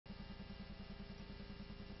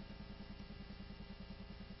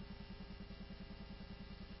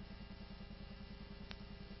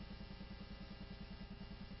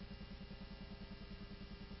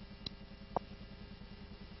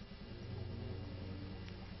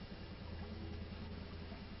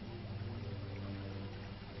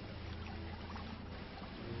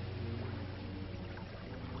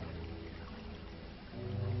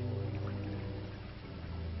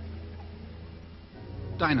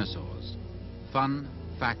Dinosaurs. Fun,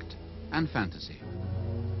 fact, and fantasy.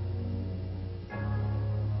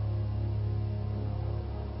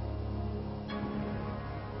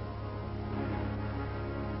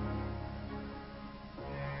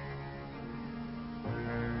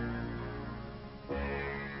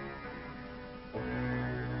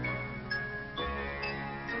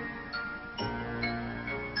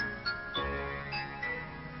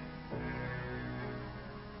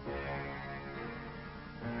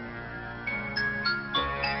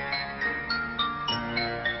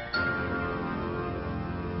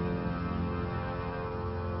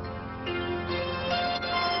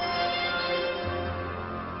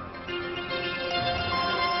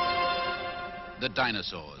 The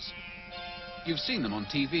dinosaurs. You've seen them on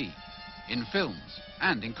TV, in films,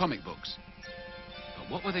 and in comic books. But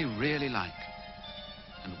what were they really like?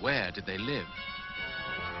 And where did they live?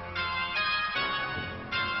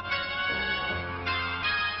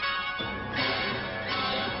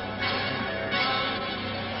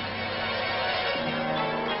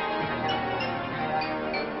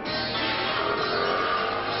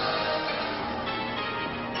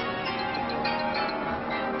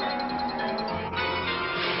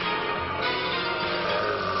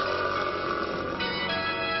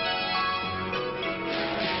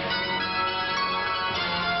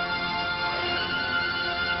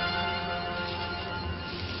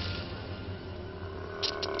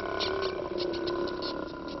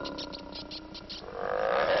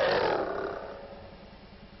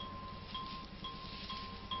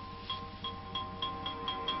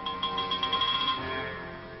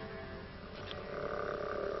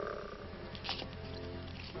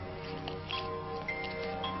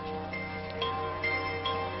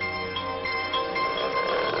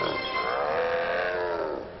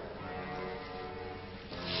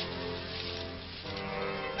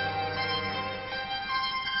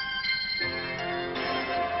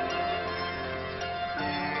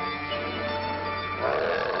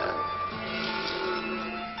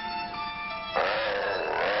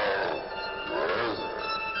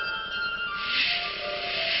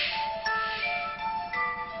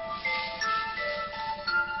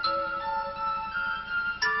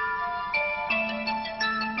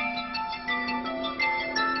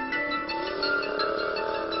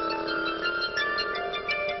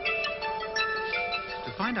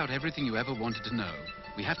 To find out everything you ever wanted to know,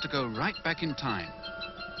 we have to go right back in time,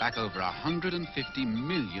 back over 150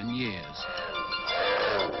 million years.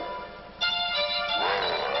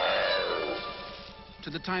 To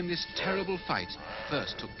the time this terrible fight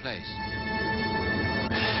first took place.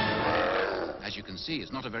 As you can see,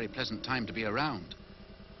 it's not a very pleasant time to be around.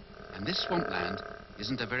 And this swampland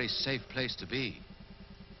isn't a very safe place to be.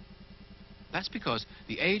 That's because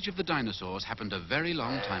the age of the dinosaurs happened a very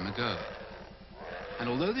long time ago. And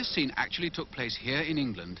although this scene actually took place here in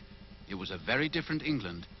England, it was a very different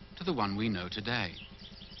England to the one we know today.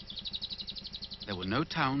 There were no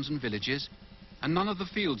towns and villages, and none of the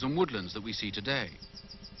fields and woodlands that we see today.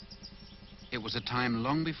 It was a time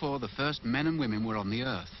long before the first men and women were on the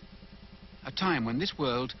earth. A time when this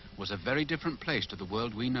world was a very different place to the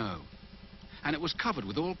world we know. And it was covered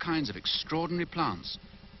with all kinds of extraordinary plants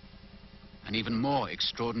and even more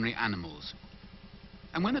extraordinary animals.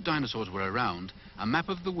 And when the dinosaurs were around, a map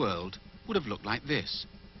of the world would have looked like this.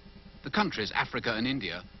 The countries Africa and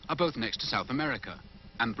India are both next to South America,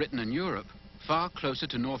 and Britain and Europe far closer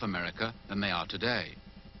to North America than they are today.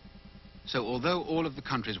 So although all of the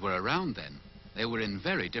countries were around then, they were in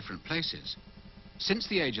very different places. Since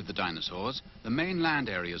the age of the dinosaurs, the main land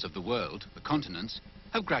areas of the world, the continents,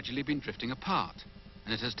 have gradually been drifting apart,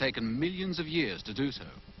 and it has taken millions of years to do so.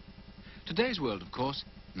 Today's world, of course,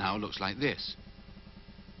 now looks like this.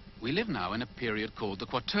 We live now in a period called the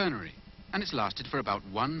Quaternary, and it's lasted for about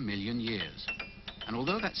 1 million years. And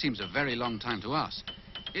although that seems a very long time to us,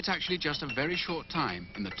 it's actually just a very short time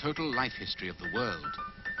in the total life history of the world.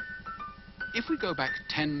 If we go back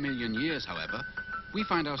 10 million years, however, we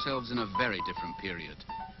find ourselves in a very different period.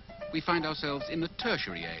 We find ourselves in the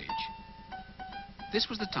Tertiary Age. This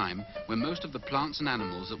was the time when most of the plants and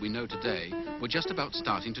animals that we know today were just about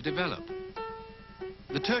starting to develop.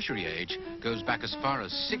 The Tertiary Age goes back as far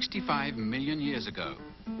as 65 million years ago.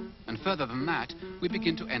 And further than that, we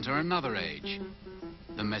begin to enter another age,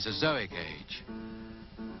 the Mesozoic Age,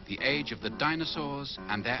 the age of the dinosaurs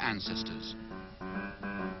and their ancestors.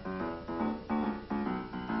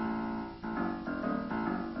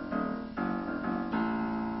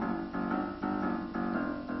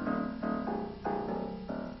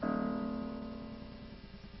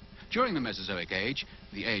 During the Mesozoic Age,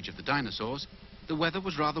 the age of the dinosaurs, the weather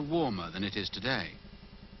was rather warmer than it is today.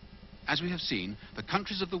 As we have seen, the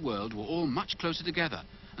countries of the world were all much closer together,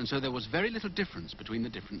 and so there was very little difference between the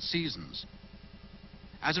different seasons.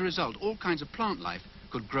 As a result, all kinds of plant life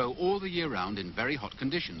could grow all the year round in very hot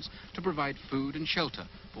conditions to provide food and shelter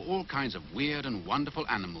for all kinds of weird and wonderful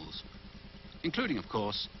animals, including, of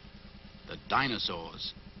course, the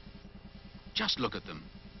dinosaurs. Just look at them.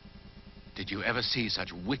 Did you ever see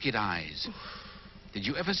such wicked eyes? Did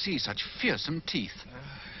you ever see such fearsome teeth?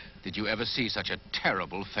 Did you ever see such a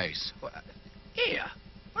terrible face? Here,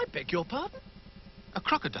 I beg your pardon? A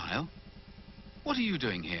crocodile? What are you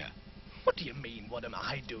doing here? What do you mean, what am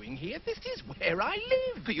I doing here? This is where I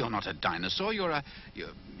live. But you're not a dinosaur, you're a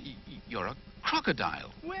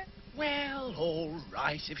crocodile. Well, all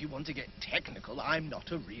right, if you want to get technical, I'm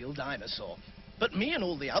not a real dinosaur. But me and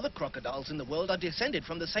all the other crocodiles in the world are descended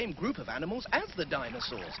from the same group of animals as the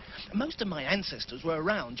dinosaurs. Most of my ancestors were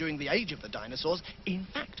around during the age of the dinosaurs. In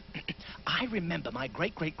fact, I remember my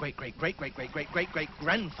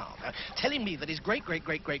great-great-great-great-great-great-great-great-great-grandfather telling me that his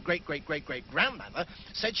great-great-great-great-great-great-great-grandmother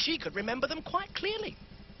said she could remember them quite clearly.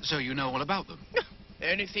 So you know all about them?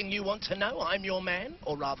 Anything you want to know, I'm your man,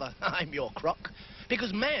 or rather, I'm your croc.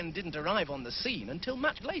 Because man didn't arrive on the scene until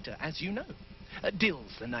much later, as you know.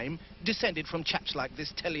 Dill's the name, descended from chaps like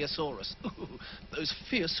this Teleosaurus. Ooh, those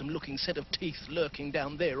fearsome-looking set of teeth lurking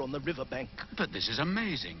down there on the riverbank. But this is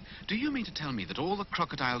amazing. Do you mean to tell me that all the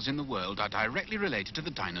crocodiles in the world are directly related to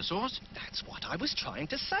the dinosaurs? That's what I was trying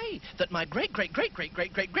to say. That my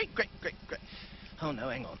great-great-great-great-great-great-great-great-great... Oh, no,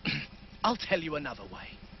 hang on. I'll tell you another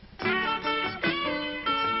way.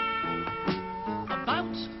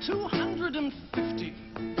 About 250,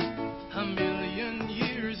 a million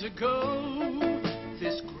years ago,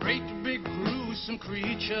 this great big gruesome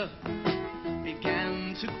creature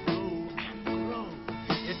began to grow and grow.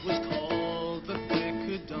 It was called the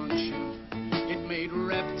Thecodontian. It made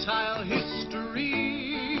reptile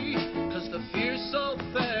history, 'cause the fierce old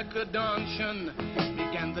Thecodontian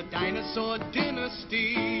began the dinosaur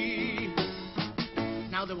dynasty.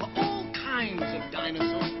 Now there were all kinds of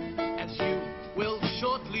dinosaurs, as you will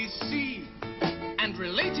shortly see. And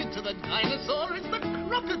related to the dinosaur is the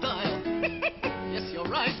crocodile. Yes, you're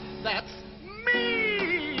right, that's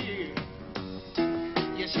me.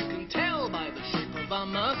 Yes, you can tell by the shape of our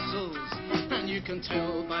muscles, and you can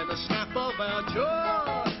tell by the snap of our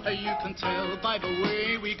jaw. You can tell by the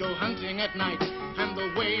way we go hunting at night, and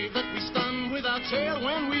the way that we stun with our tail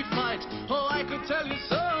when we fight. Oh, I could tell you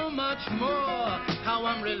so much more, how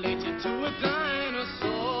I'm related to a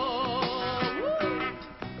dinosaur.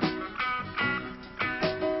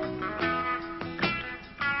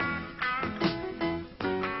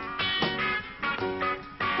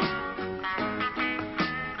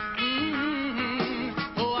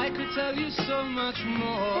 Tell you so much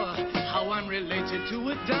more, how I'm related to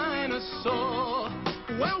a dinosaur.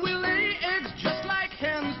 Well, we lay eggs just like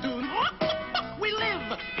hens do. We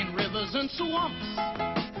live in rivers and swamps,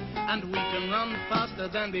 and we can run faster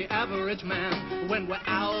than the average man when we're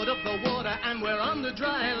out of the water and we're on the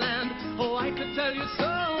dry land. Oh, I could tell you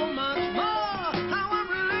so much more, how I'm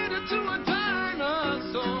related to a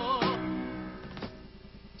dinosaur.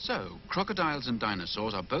 So, crocodiles and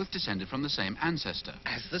dinosaurs are both descended from the same ancestor.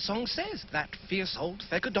 As the song says, that fierce old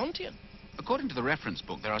Thecodontian. According to the reference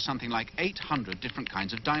book, there are something like 800 different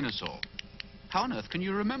kinds of dinosaur. How on earth can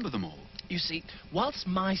you remember them all? You see, whilst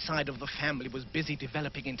my side of the family was busy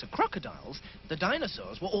developing into crocodiles, the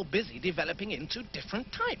dinosaurs were all busy developing into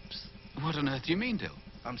different types. What on earth do you mean, Dill?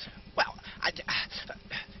 I'm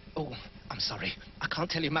sorry. I can't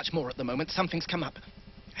tell you much more at the moment. Something's come up.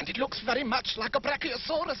 And it looks very much like a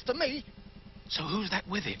Brachiosaurus to me. So who's that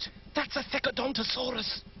with it? That's a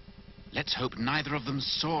Thecodontosaurus. Let's hope neither of them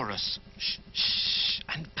saw us. Shh,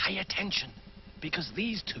 and pay attention. Because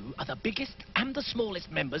these two are the biggest and the smallest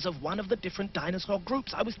members of one of the different dinosaur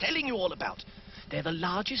groups I was telling you all about. They're the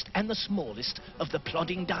largest and the smallest of the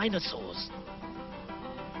plodding dinosaurs.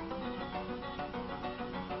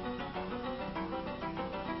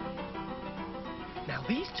 Now,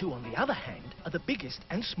 these two, on the other hand, are the biggest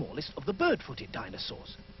and smallest of the bird-footed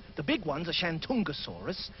dinosaurs. The big ones are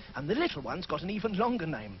Shantungosaurus, and the little one's got an even longer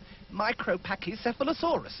name,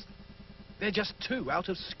 Micropachycephalosaurus. They're just two out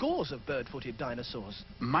of scores of bird-footed dinosaurs.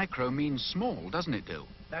 Micro means small, doesn't it, Dill?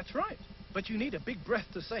 That's right, but you need a big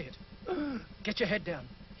breath to say it. Get your head down.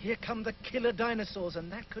 Here come the killer dinosaurs,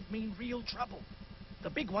 and that could mean real trouble.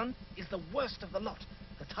 The big one is the worst of the lot,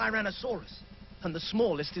 the Tyrannosaurus. And the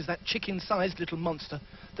smallest is that chicken-sized little monster,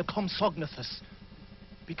 the Compsognathus.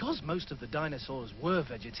 Because most of the dinosaurs were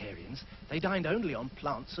vegetarians, they dined only on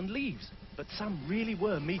plants and leaves. But some really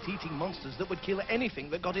were meat-eating monsters that would kill anything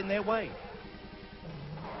that got in their way.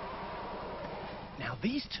 Now,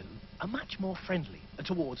 these two are much more friendly,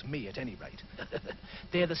 towards me at any rate.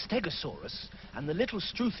 They're the Stegosaurus and the little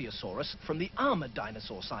Struthiosaurus from the armored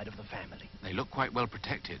dinosaur side of the family. They look quite well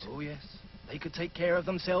protected. Oh, yes. They could take care of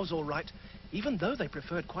themselves all right, even though they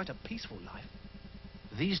preferred quite a peaceful life.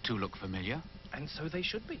 These two look familiar. And so they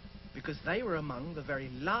should be, because they were among the very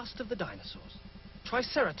last of the dinosaurs.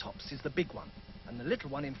 Triceratops is the big one, and the little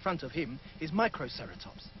one in front of him is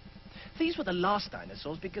Microceratops. These were the last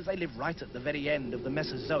dinosaurs because they lived right at the very end of the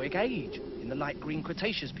Mesozoic age, in the light green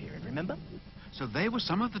Cretaceous period, remember? So they were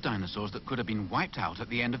some of the dinosaurs that could have been wiped out at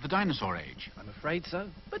the end of the dinosaur age. I'm afraid so,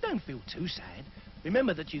 but don't feel too sad.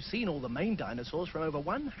 Remember that you've seen all the main dinosaurs from over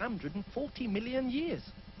 140 million years.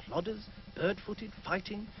 Plodders, bird-footed,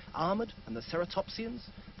 fighting, armored, and the ceratopsians.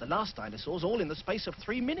 The last dinosaurs all in the space of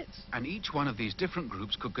 3 minutes. And each one of these different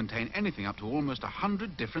groups could contain anything up to almost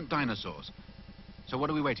 100 different dinosaurs. So what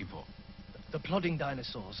are we waiting for? The plodding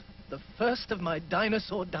dinosaurs. The first of my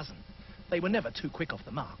dinosaur dozen. They were never too quick off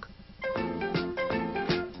the mark.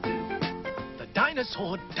 The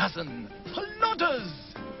dinosaur dozen. Plodders!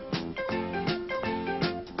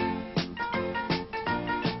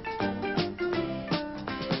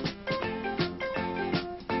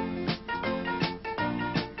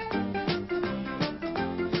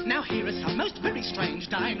 Now here are some most very strange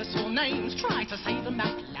dinosaur names. Try to say them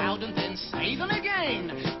out loud and then say them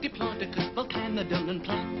again. Diplodocus, Volcanodon and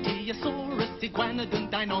Platyosaurus, Iguanodon,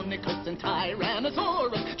 Deinonychus and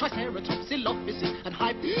Tyrannosaurus, Triceratops, Dilophosaurus and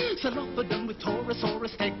Hypsilophodon with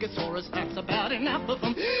Torosaurus, Stegosaurus. That's about enough of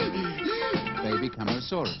them. Baby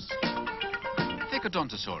Camarasaurus,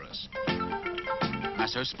 Thicodontosaurus,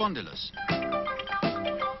 Massospondylus,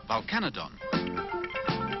 Volcanodon,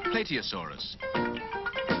 Platyosaurus,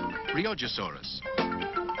 Brachiosaurus,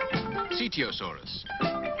 Cetiosaurus,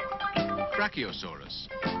 Brachiosaurus,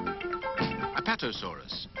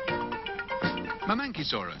 Apatosaurus,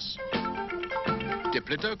 Mamanchisaurus,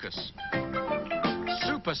 Diplodocus,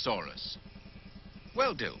 Supersaurus.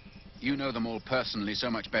 Well, Dill, you know them all personally so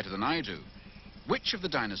much better than I do. Which of the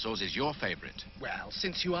dinosaurs is your favorite? Well,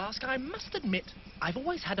 since you ask, I must admit, I've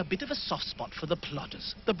always had a bit of a soft spot for the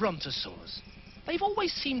plodders, the brontosaurs. They've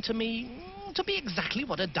always seemed to me to be exactly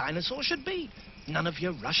what a dinosaur should be. None of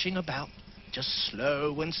your rushing about, just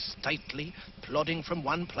slow and stately, plodding from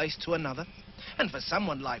one place to another. And for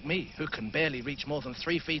someone like me, who can barely reach more than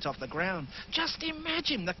 3 feet off the ground, just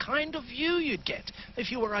imagine the kind of view you'd get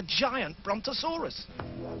if you were a giant brontosaurus.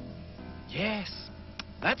 Yes,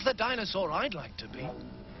 that's the dinosaur I'd like to be.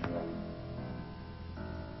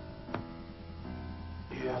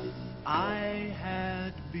 If I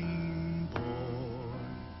had been born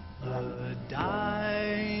a dinosaur,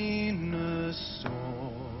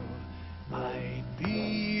 I'd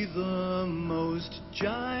be the most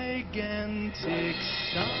gigantic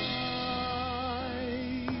size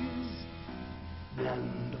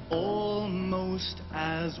and almost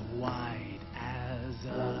as wide as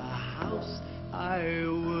a house I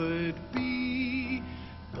would be,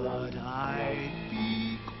 but I'd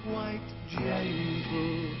be quite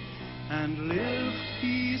gentle and live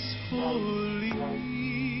peacefully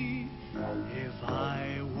if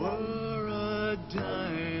I were a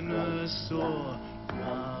dinosaur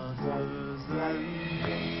rather than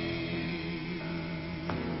me.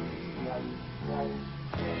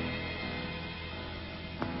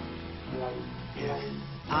 If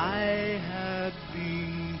I had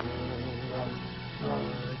been born a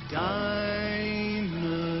dinosaur,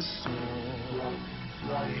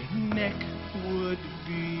 my neck would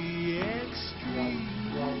be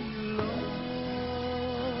extremely long,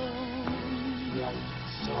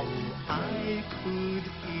 so I could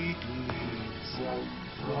eat leaves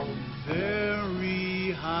from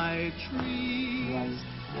very high trees,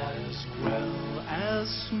 as well as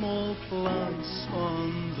small plants on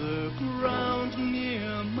the ground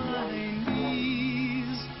near my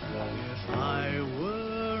knees. If I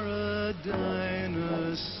were a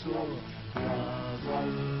dinosaur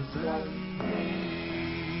rather than me.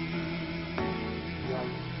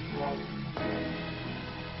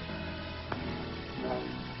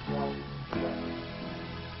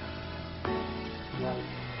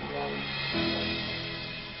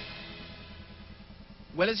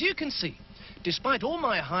 Well, as you can see, despite all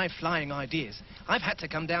my high-flying ideas, I've had to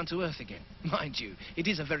come down to Earth again. Mind you, it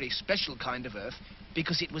is a very special kind of Earth,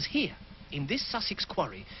 because it was here, in this Sussex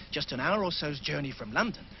quarry, just an hour or so's journey from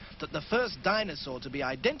London, that the first dinosaur to be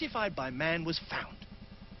identified by man was found.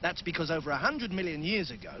 That's because over 100 million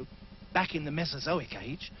years ago, back in the Mesozoic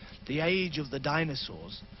age, the age of the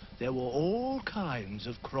dinosaurs, there were all kinds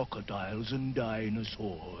of crocodiles and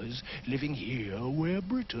dinosaurs living here where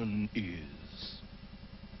Britain is.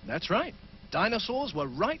 That's right. dinosaurs were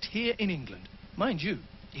right here in England. Mind you,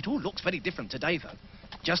 it all looks very different today, though.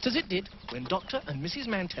 Just as it did when Dr. and Mrs.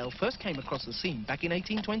 Mantell first came across the scene back in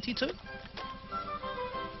 1822.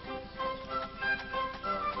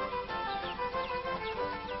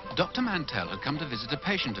 Dr. Mantell had come to visit a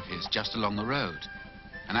patient of his just along the road.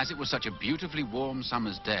 And as it was such a beautifully warm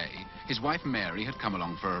summer's day, his wife Mary had come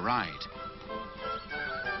along for a ride.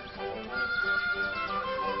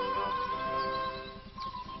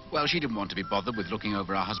 Well, she didn't want to be bothered with looking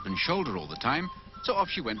over her husband's shoulder all the time, so off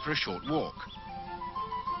she went for a short walk.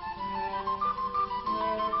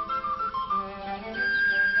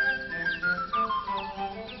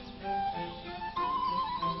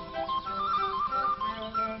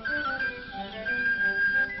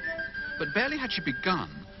 But barely had she begun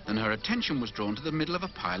than her attention was drawn to the middle of a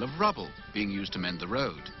pile of rubble being used to mend the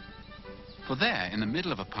road. For there, in the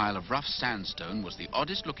middle of a pile of rough sandstone, was the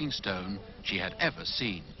oddest looking stone she had ever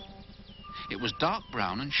seen. It was dark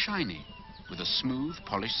brown and shiny, with a smooth,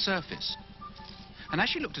 polished surface. And as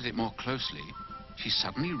she looked at it more closely, she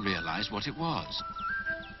suddenly realized what it was.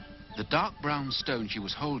 The dark brown stone she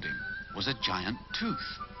was holding was a giant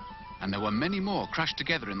tooth, and there were many more crushed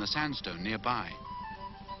together in the sandstone nearby.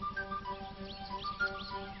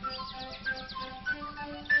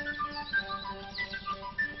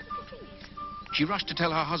 She rushed to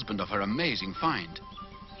tell her husband of her amazing find.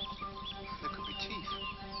 There could be teeth.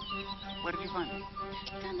 Where did you find them?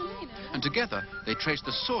 Down the lane. And together they traced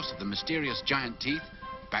the source of the mysterious giant teeth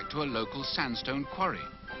back to a local sandstone quarry.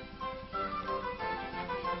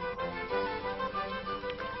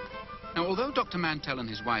 Now, although Dr. Mantell and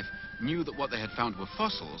his wife knew that what they had found were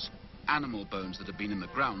fossils, animal bones that had been in the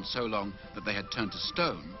ground so long that they had turned to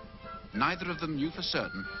stone, neither of them knew for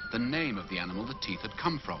certain the name of the animal the teeth had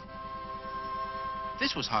come from.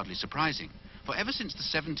 This was hardly surprising, for ever since the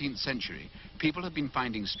 17th century, people had been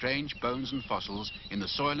finding strange bones and fossils in the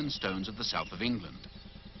soil and stones of the south of England.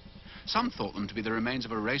 Some thought them to be the remains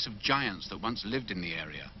of a race of giants that once lived in the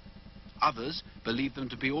area. Others believed them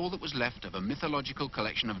to be all that was left of a mythological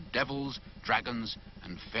collection of devils, dragons,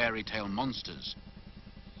 and fairy tale monsters.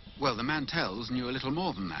 Well, the Mantells knew a little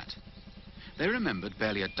more than that. They remembered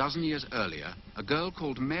barely a dozen years earlier a girl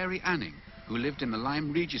called Mary Anning, who lived in the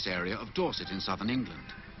Lyme Regis area of Dorset in southern England.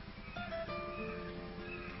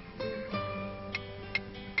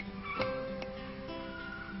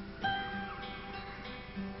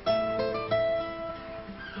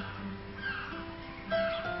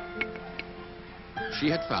 She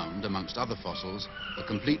had found, amongst other fossils, the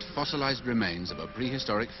complete fossilized remains of a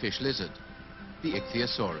prehistoric fish lizard, the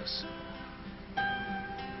Ichthyosaurus.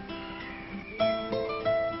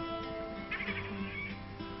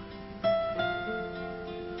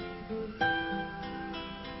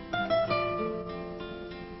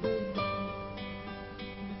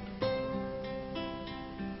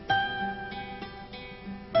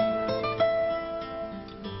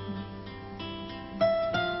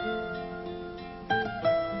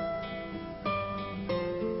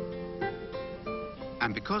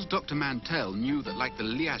 And because Dr. Mantell knew that, like the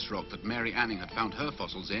lias rock that Mary Anning had found her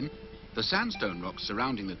fossils in, the sandstone rocks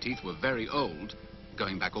surrounding the teeth were very old,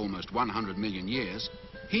 going back almost 100 million years,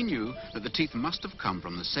 he knew that the teeth must have come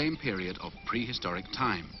from the same period of prehistoric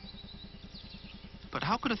time. But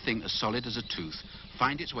how could a thing as solid as a tooth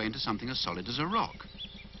find its way into something as solid as a rock?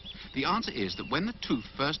 The answer is that when the tooth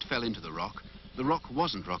first fell into the rock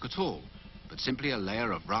wasn't rock at all, but simply a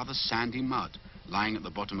layer of rather sandy mud lying at the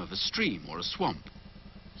bottom of a stream or a swamp.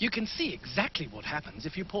 You can see exactly what happens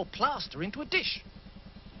if you pour plaster into a dish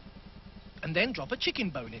and then drop a chicken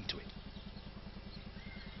bone into it.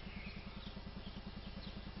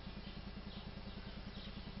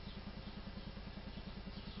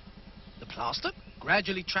 The plaster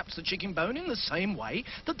gradually traps the chicken bone in the same way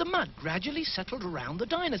that the mud gradually settled around the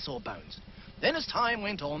dinosaur bones. Then as time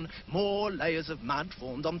went on, more layers of mud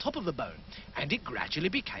formed on top of the bone, and it gradually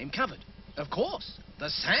became covered. Of course, the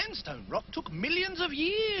sandstone rock took millions of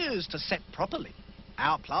years to set properly.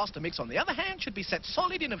 Our plaster mix, on the other hand, should be set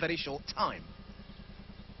solid in a very short time.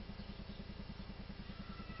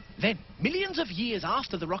 Then, millions of years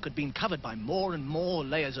after the rock had been covered by more and more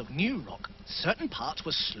layers of new rock, certain parts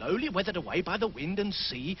were slowly weathered away by the wind and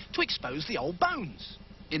sea to expose the old bones.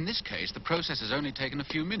 In this case, the process has only taken a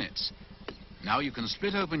few minutes. Now you can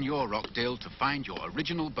split open your rock, Dill, to find your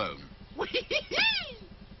original bone.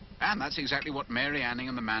 And that's exactly what Mary Anning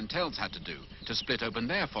and the Mantells had to do, to split open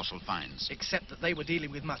their fossil finds. Except that they were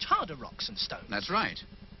dealing with much harder rocks and stones. That's right.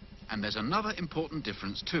 And there's another important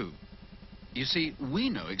difference, too. You see,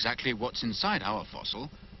 we know exactly what's inside our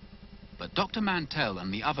fossil, but Dr. Mantell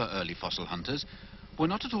and the other early fossil hunters were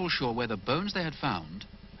not at all sure where the bones they had found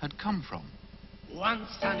had come from. One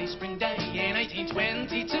sunny spring day in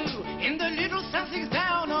 1822, in the little Sussex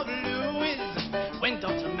town of Lewis, when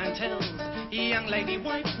Dr. Mantell's young lady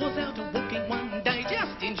wife was out walking one day,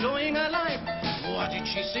 just enjoying her life. What did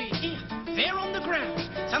she see? There on the ground,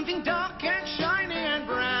 something dark and shiny and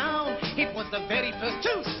brown. It was the very first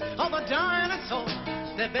tooth of a dinosaur,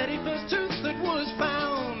 the very first tooth that was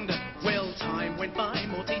found. Well, time went by,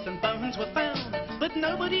 more teeth and bones were found, but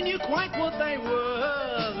nobody knew quite what they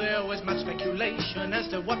were. There was much speculation as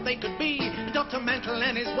to what they could be. Dr. Mantle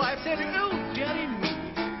and his wife said, "Oh, dearie me,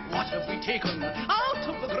 what have we taken out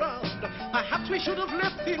of the ground? Perhaps we should have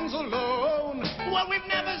left things alone. Well, we've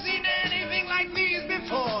never seen anything like these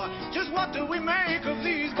before. Just what do we make of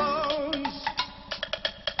these bones?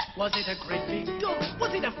 Was it a great big dog?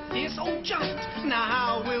 Was it a fierce old giant? Now,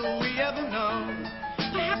 how will we ever know?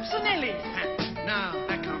 Perhaps an elephant? No,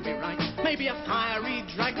 that can't be right. Maybe a fiery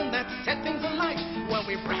dragon that set things alight. Well,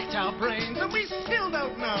 we've racked our brains and we still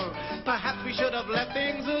don't know. Perhaps we should have left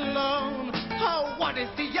things alone. Oh, what is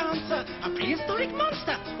the answer? A prehistoric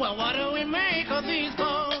monster? Well, what do we make of these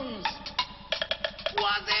bones?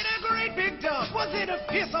 Was it a great big dog? Was it a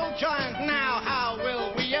fierce old giant? Now, how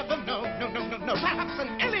will we ever know? No. Perhaps an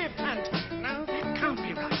elephant? No, that can't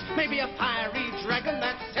be right. Maybe a fiery dragon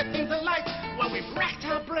that set things alight. Well, we've racked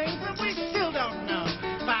our brains and we still don't know.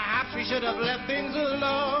 Perhaps we should have left things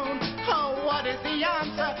alone. Oh, what is the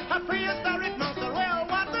answer? A prehistoric monster? Well,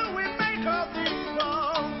 what do we make of these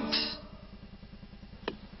bones?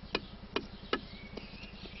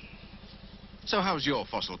 So how's your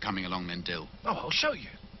fossil coming along then, Dill? Oh, I'll show you.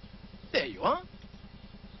 There you are.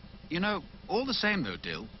 You know, all the same though,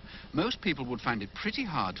 Dill, most people would find it pretty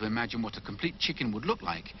hard to imagine what a complete chicken would look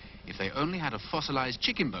like if they only had a fossilized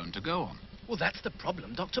chicken bone to go on. Well, that's the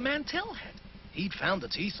problem Dr. Mantell had. He'd found the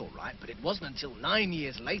teeth all right, but it wasn't until 9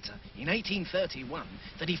 years later, in 1831,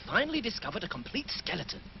 that he finally discovered a complete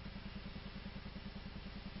skeleton.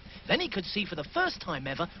 Then he could see for the first time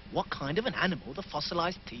ever what kind of an animal the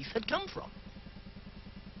fossilized teeth had come from,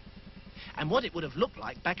 and what it would have looked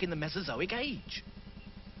like back in the Mesozoic age.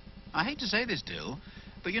 I hate to say this, Dill,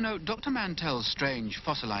 but you know, Dr. Mantell's strange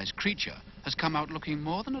fossilized creature has come out looking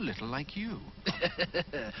more than a little like you.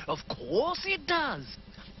 Of course it does.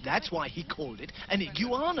 That's why he called it an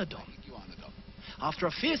iguanodon, after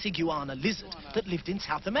a fierce iguana lizard that lived in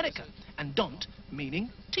South America, and dont meaning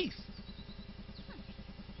teeth.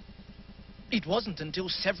 It wasn't until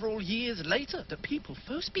several years later that people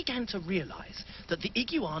first began to realize that the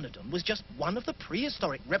iguanodon was just one of the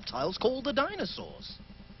prehistoric reptiles called the dinosaurs.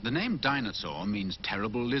 The name dinosaur means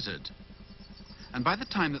terrible lizard. And by the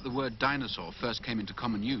time that the word dinosaur first came into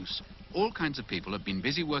common use, all kinds of people have been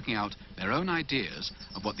busy working out their own ideas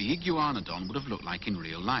of what the iguanodon would have looked like in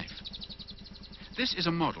real life. This is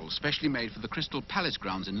a model specially made for the Crystal Palace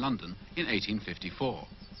grounds in London in 1854.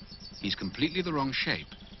 He's completely the wrong shape.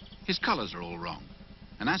 His colours are all wrong.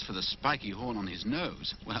 And as for the spiky horn on his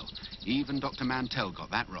nose, well, even Dr. Mantell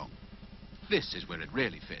got that wrong. This is where it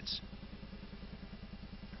really fits.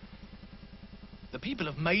 The people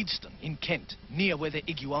of Maidstone in Kent, near where the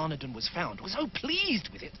iguanodon was found, were so pleased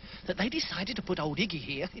with it that they decided to put old Iggy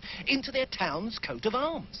here into their town's coat of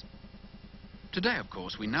arms. Today, of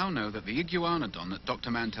course, we now know that the iguanodon that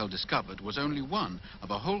Dr. Mantell discovered was only one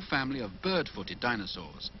of a whole family of bird-footed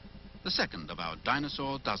dinosaurs, the second of our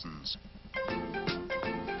dinosaur dozens.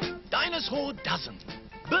 Dinosaur dozen,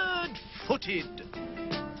 bird-footed.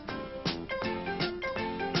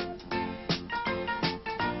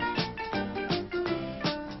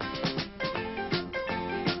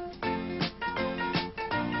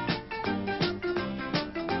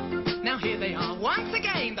 Once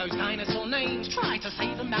again, those dinosaur names, try to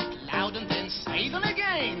say them out loud and then say them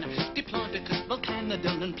again. Diplodocus,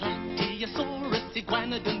 Volcanodon and Plateosaurus,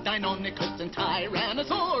 Iguanodon, Deinonychus and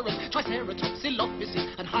Tyrannosaurus, Triceratops,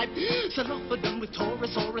 Dilophosaurus and Hypsilophodon with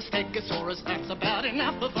Torosaurus, Stegosaurus, that's about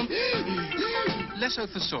enough of them.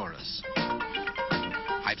 Lesothosaurus,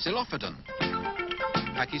 Hypsilophodon,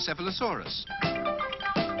 Pachycephalosaurus,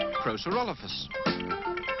 Procerolophus,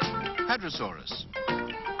 Hadrosaurus,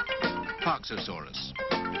 Parksosaurus,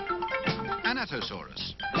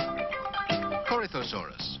 Anatosaurus,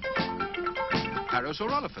 Corythosaurus,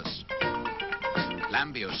 Parasaurolophus,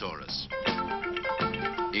 Lambiosaurus,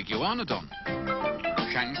 Iguanodon,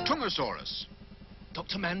 Shantungosaurus.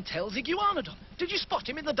 Dr. Mantell's iguanodon. Did you spot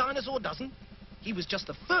him in the dinosaur dozen? He was just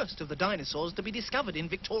the first of the dinosaurs to be discovered in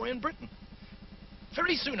Victorian Britain.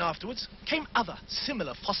 Very soon afterwards came other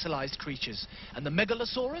similar fossilized creatures, and the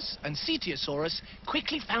Megalosaurus and Cetiosaurus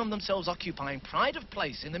quickly found themselves occupying pride of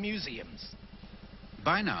place in the museums.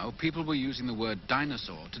 By now, people were using the word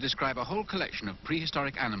dinosaur to describe a whole collection of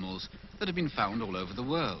prehistoric animals that had been found all over the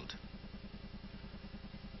world.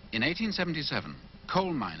 In 1877,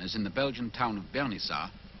 coal miners in the Belgian town of Vernissart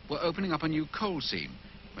were opening up a new coal seam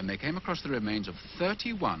when they came across the remains of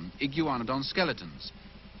 31 iguanodon skeletons,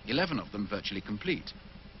 11 of them virtually complete.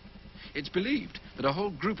 It's believed that a whole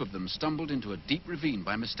group of them stumbled into a deep ravine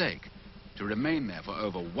by mistake to remain there for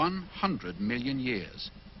over 100 million years.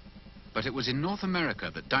 But it was in North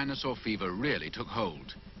America that dinosaur fever really took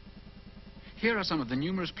hold. Here are some of the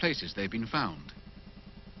numerous places they've been found.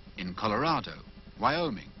 In Colorado,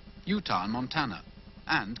 Wyoming, Utah and Montana,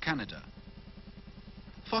 and Canada.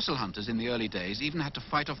 Fossil hunters in the early days even had to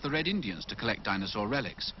fight off the Red Indians to collect dinosaur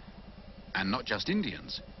relics. And not just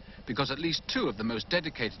Indians, because at least two of the most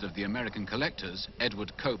dedicated of the American collectors,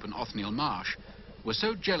 Edward Cope and Othniel Marsh, were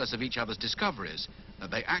so jealous of each other's discoveries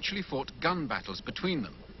that they actually fought gun battles between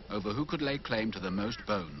them over who could lay claim to the most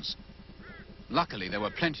bones. Luckily, there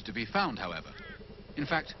were plenty to be found, however. In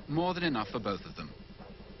fact, more than enough for both of them.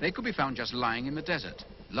 They could be found just lying in the desert,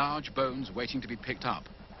 large bones waiting to be picked up.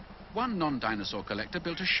 One non-dinosaur collector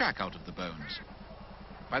built a shack out of the bones.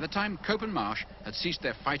 By the time Cope and Marsh had ceased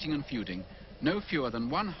their fighting and feuding, no fewer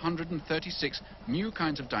than 136 new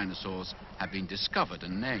kinds of dinosaurs have been discovered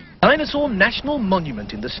and named. Dinosaur National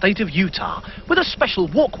Monument in the state of Utah, with a special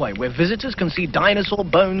walkway where visitors can see dinosaur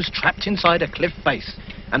bones trapped inside a cliff face.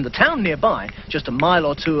 And the town nearby, just a mile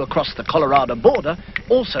or two across the Colorado border,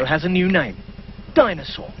 also has a new name,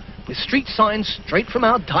 Dinosaur, with street signs straight from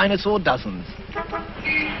our dinosaur dozens.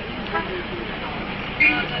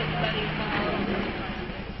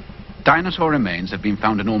 Dinosaur remains have been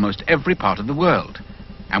found in almost every part of the world,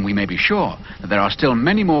 and we may be sure that there are still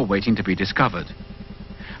many more waiting to be discovered.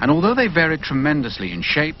 And although they varied tremendously in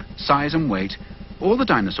shape, size and weight, all the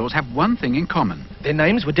dinosaurs have one thing in common. Their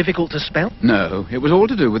names were difficult to spell? No, it was all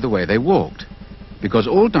to do with the way they walked, because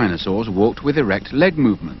all dinosaurs walked with erect leg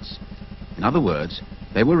movements. In other words,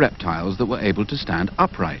 they were reptiles that were able to stand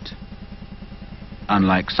upright.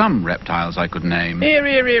 Unlike some reptiles I could name. Here,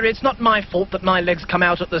 it's not my fault that my legs come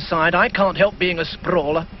out at the side. I can't help being a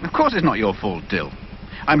sprawler. Of course it's not your fault, Dill.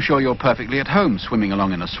 I'm sure you're perfectly at home swimming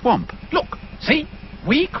along in a swamp. Look, see?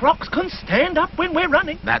 We crocs can stand up when we're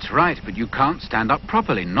running. That's right, but you can't stand up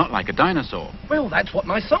properly, not like a dinosaur. Well, that's what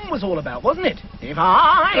my song was all about, wasn't it? If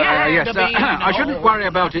I had to be I shouldn't worry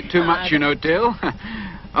about it too much, you know, Dill.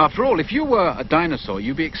 After all, if you were a dinosaur,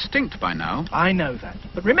 you'd be extinct by now. I know that.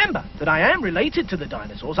 But remember that I am related to the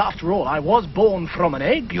dinosaurs. After all, I was born from an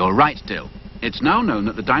egg. You're right, Dill. It's now known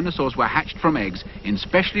that the dinosaurs were hatched from eggs in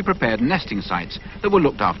specially prepared nesting sites that were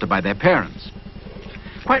looked after by their parents.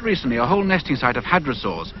 Quite recently, a whole nesting site of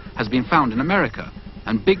hadrosaurs has been found in America,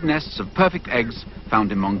 and big nests of perfect eggs found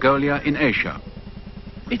in Mongolia in Asia.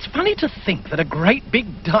 It's funny to think that a great big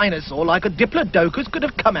dinosaur like a diplodocus could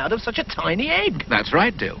have come out of such a tiny egg. That's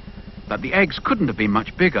right, Dill. But the eggs couldn't have been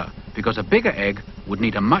much bigger, because a bigger egg would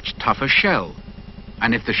need a much tougher shell.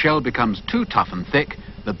 And if the shell becomes too tough and thick,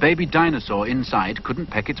 the baby dinosaur inside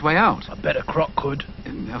couldn't peck its way out. A better croc could.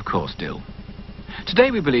 Of course, Dill.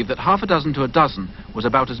 Today we believe that half a dozen to a dozen was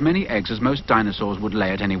about as many eggs as most dinosaurs would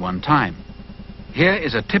lay at any one time. Here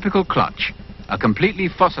is a typical clutch. A completely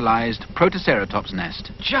fossilized Protoceratops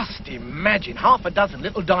nest. Just imagine half a dozen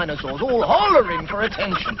little dinosaurs all hollering for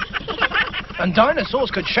attention. And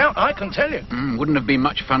dinosaurs could shout, I can tell you. Wouldn't have been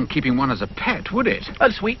much fun keeping one as a pet, would it? A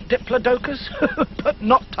sweet diplodocus, but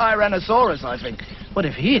not Tyrannosaurus, I think. What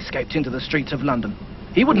if he escaped into the streets of London?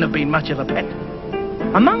 He wouldn't have been much of a pet.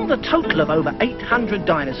 Among the total of over 800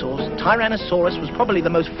 dinosaurs, Tyrannosaurus was probably the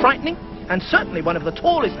most frightening and certainly one of the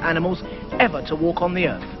tallest animals ever to walk on the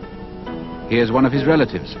earth. Here's one of his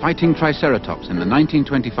relatives fighting Triceratops in the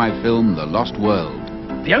 1925 film The Lost World.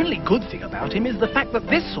 The only good thing about him is the fact that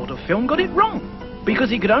this sort of film got it wrong, because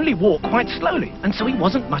he could only walk quite slowly, and so he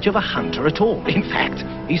wasn't much of a hunter at all. In fact,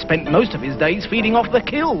 he spent most of his days feeding off the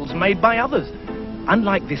kills made by others.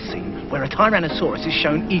 Unlike this scene, where a Tyrannosaurus is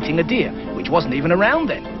shown eating a deer, which wasn't even around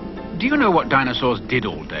then. Do you know what dinosaurs did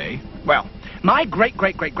all day? Well, my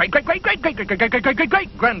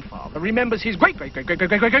great-great-great-great-great-great-great-great-great-great-grandfather remembers his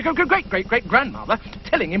great-great-great-great-great-great-great-grandmother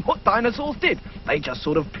telling him what dinosaurs did. They just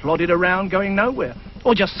sort of plodded around going nowhere,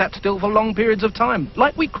 or just sat still for long periods of time,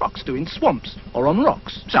 like we crocs do in swamps or on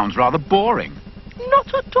rocks. Sounds rather boring.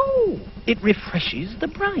 Not at all. It refreshes the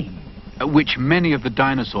brain. Which many of the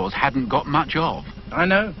dinosaurs hadn't got much of. I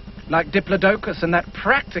know. Like Diplodocus and that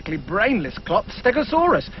practically brainless clot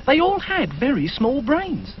Stegosaurus. They all had very small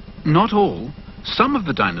brains. Not all. Some of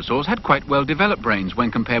the dinosaurs had quite well-developed brains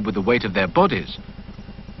when compared with the weight of their bodies.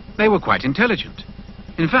 They were quite intelligent.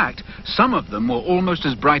 In fact, some of them were almost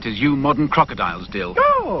as bright as you modern crocodiles, Dill.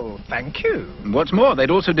 Oh, thank you. What's more,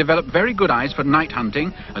 they'd also developed very good eyes for night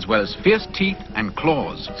hunting, as well as fierce teeth and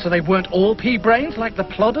claws. So they weren't all pea-brains like the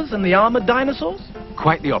plodders and the armored dinosaurs?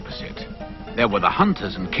 Quite the opposite. There were the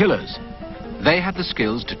hunters and killers. They had the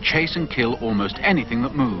skills to chase and kill almost anything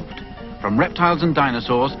that moved, from reptiles and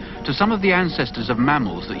dinosaurs to some of the ancestors of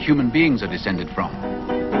mammals that human beings are descended from.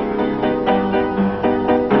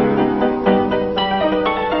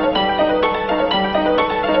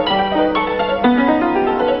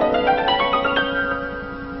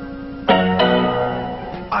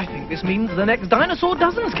 I think this means the next dinosaur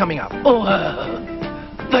dozen's coming up. Oh,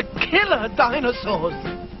 the killer dinosaurs.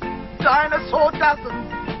 Dinosaur dozen.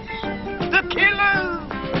 The killers.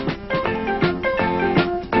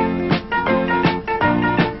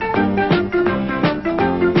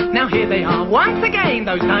 Now here they are once again,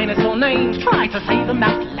 those dinosaur names. Try to say them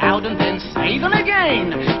out loud and then say them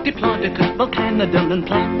again. Diplodocus, Volcanodon and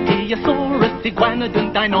Platyosaurus,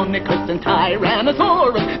 Iguanodon, Deinonychus and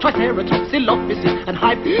Tyrannosaurus, Triceratops, Dilophosaurus and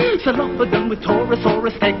Hypsilophodon with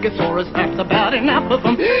Torosaurus, Stegosaurus. That's about enough of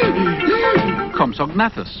them.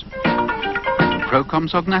 Compsognathus,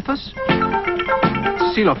 Procompsognathus,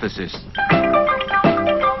 Coelophysis,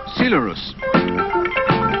 Coelurus,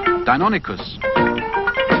 Deinonychus,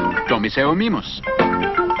 Dromaeosaurus,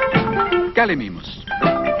 Gallimimus,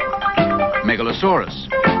 Megalosaurus,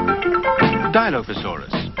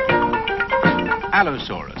 Dilophosaurus,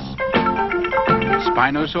 Allosaurus,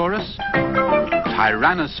 Spinosaurus,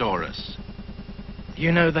 Tyrannosaurus.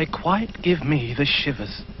 You know, they quite give me the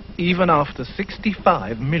shivers, even after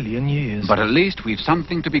 65 million years. But at least we've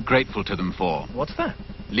something to be grateful to them for. What's that?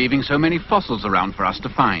 Leaving so many fossils around for us to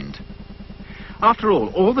find. After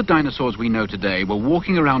all the dinosaurs we know today were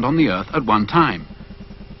walking around on the Earth at one time.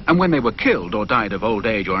 And when they were killed or died of old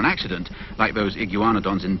age or an accident, like those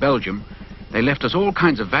iguanodons in Belgium, they left us all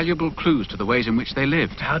kinds of valuable clues to the ways in which they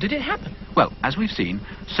lived. How did it happen? Well, as we've seen,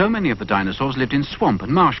 so many of the dinosaurs lived in swamp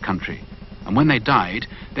and marsh country. And when they died,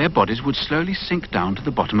 their bodies would slowly sink down to the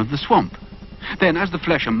bottom of the swamp. Then, as the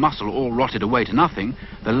flesh and muscle all rotted away to nothing,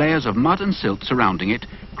 the layers of mud and silt surrounding it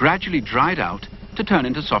gradually dried out to turn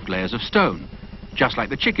into soft layers of stone, just like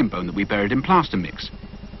the chicken bone that we buried in plaster mix.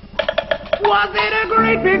 Was it a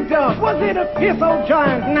great big dog? Was it a fierce old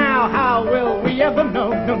giant? Now, how will we ever know?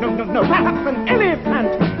 No. Perhaps an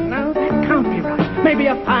elephant? No, that can't be right. Maybe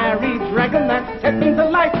a fiery dragon that stepped into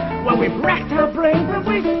life. Well, we've racked our brains, but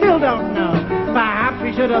we still don't know. Perhaps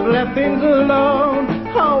we should have left things alone.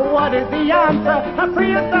 Oh, what is the answer? A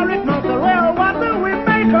prehistoric monster? Well, what do we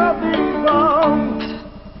make of these bones?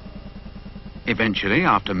 Eventually,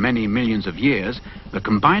 after many millions of years, the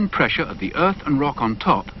combined pressure of the earth and rock on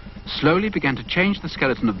top slowly began to change the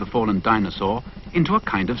skeleton of the fallen dinosaur into a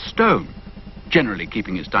kind of stone, generally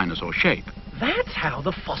keeping its dinosaur shape. That's how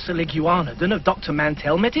the fossil iguanodon of Dr.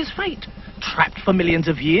 Mantell met his fate. Trapped for millions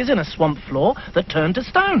of years in a swamp floor that turned to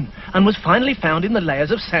stone and was finally found in the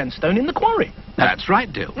layers of sandstone in the quarry. That's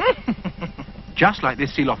right, Dill. Just like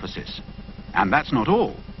this Coelophysis. And that's not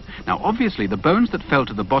all. Now, obviously, the bones that fell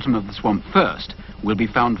to the bottom of the swamp first will be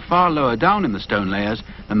found far lower down in the stone layers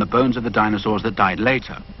than the bones of the dinosaurs that died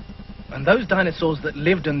later. And those dinosaurs that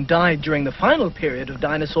lived and died during the final period of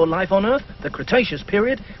dinosaur life on Earth, the Cretaceous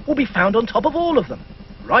period, will be found on top of all of them.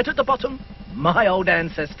 Right at the bottom, my old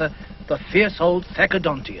ancestor, the fierce old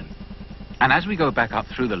Thecodontian. And as we go back up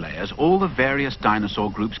through the layers, all the various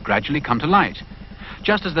dinosaur groups gradually come to light,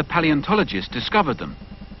 just as the paleontologists discovered them.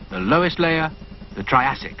 The lowest layer, the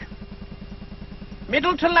Triassic.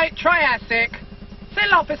 Middle to late Triassic,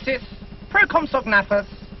 Coelophysis, Procompsognathus,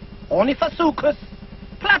 Ornithosuchus,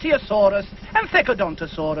 Platyosaurus, and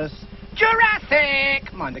Thecodontosaurus.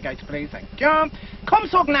 Jurassic! Mind the gates, please, thank you.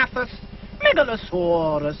 Compsognathus,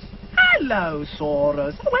 Megalosaurus,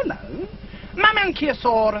 Allosaurus, oh, hello.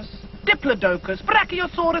 Mamenchiosaurus, Diplodocus,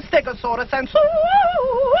 Brachiosaurus, Stegosaurus, and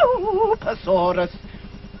Supersaurus.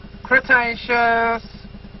 Cretaceous,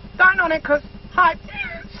 Deinonychus,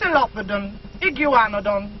 Hypsilophodon,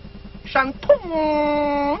 Iguanodon,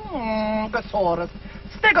 Shantungosaurus,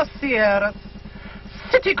 Stegosaurus,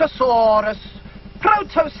 Psittacosaurus,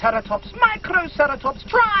 Protoceratops, Microceratops,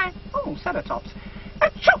 Ceratops,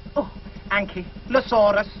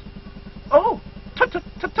 Ankylosaurus,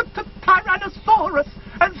 Tyrannosaurus,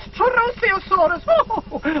 and Struthiosaurus. Oh,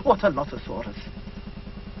 what a lotosaurus.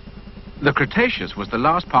 The Cretaceous was the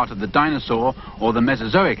last part of the dinosaur or the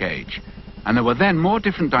Mesozoic age, and there were then more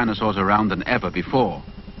different dinosaurs around than ever before.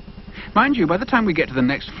 Mind you, by the time we get to the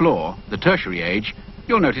next floor, the Tertiary age,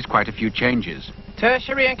 you'll notice quite a few changes.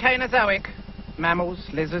 Tertiary and Cainozoic. Mammals,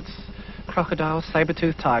 lizards, crocodiles,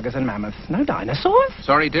 saber-toothed tigers and mammoths. No dinosaurs?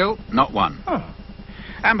 Sorry, Dill, not one. Oh.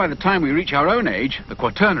 And by the time we reach our own age, the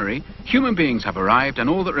Quaternary, human beings have arrived, and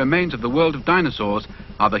all that remains of the world of dinosaurs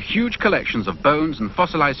are the huge collections of bones and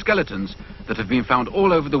fossilized skeletons that have been found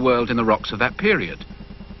all over the world in the rocks of that period.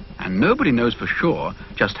 And nobody knows for sure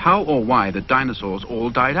just how or why the dinosaurs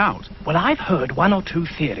all died out. Well, I've heard one or two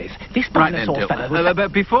theories. This Right then, dinosaur Dill. fellow was...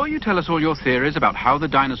 But before you tell us all your theories about how the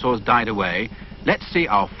dinosaurs died away, let's see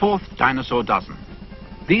our fourth dinosaur dozen.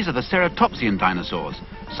 These are the ceratopsian dinosaurs,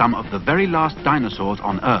 some of the very last dinosaurs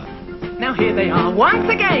on Earth. Now here they are once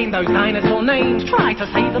again, those dinosaur names. Try to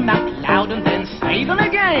say them out loud and then say them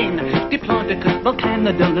again. Diplodocus,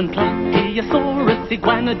 Volcanodon and Pliosaurus,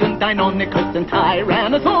 Iguanodon, Deinonychus and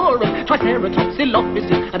Tyrannosaurus, Triceratops,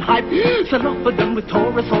 Dilophosaurus and Hypsilophodon with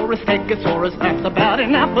Torosaurus, Stegosaurus. That's about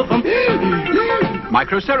enough of them.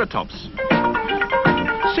 Microceratops,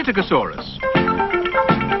 Psittacosaurus,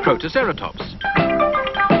 Protoceratops,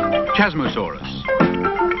 Chasmosaurus,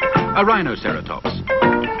 Rhinoceratops,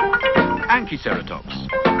 Anchiceratops,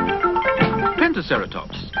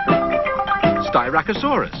 Pentaceratops,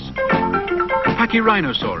 Styracosaurus,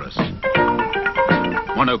 Pachyrhinosaurus,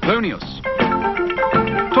 Monoclonius,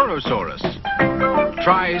 Torosaurus,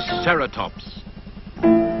 Triceratops.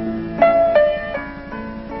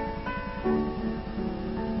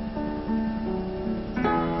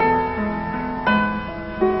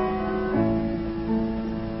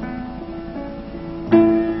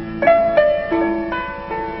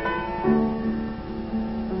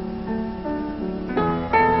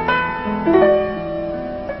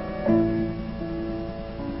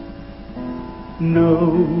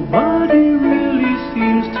 Nobody really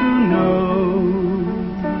seems to know,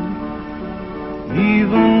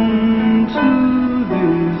 even to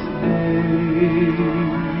this day,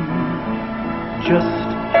 just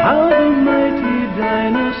how the mighty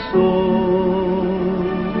dinosaur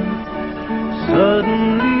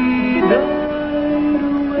suddenly died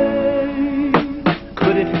away.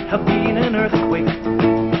 Could it have been an earthquake?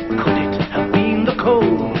 Could it have been the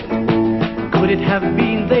cold? Could it have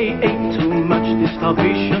been they ate too much? Did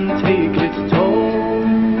starvation take its toll?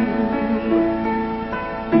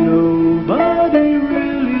 Nobody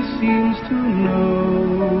really seems to know,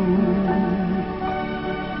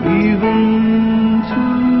 even to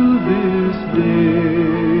this day,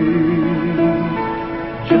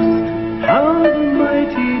 just how the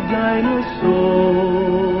mighty dinosaur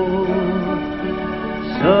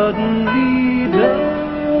suddenly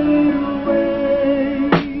died away.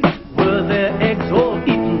 Were their eggs all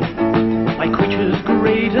eaten by creatures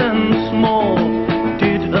great and small?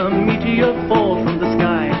 Did a meteor fall from the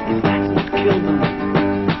sky? Is that what killed them?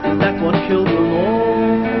 Is that what killed them all?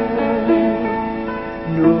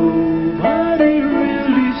 Nobody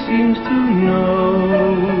really seems to know,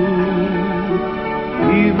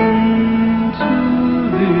 even to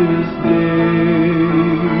this day,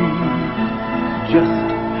 just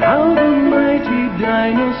how the mighty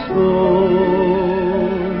dinosaur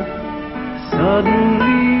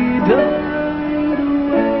suddenly died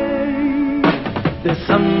away. There's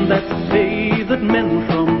some that say that men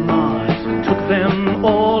from Mars took them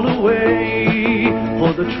all away.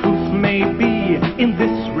 Or the truth may be in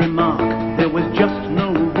this remark: there was just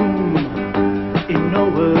no room in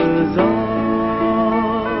Noah's Ark.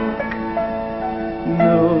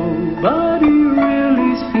 Nobody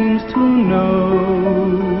really seems to know,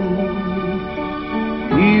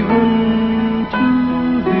 even to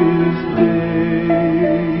this day,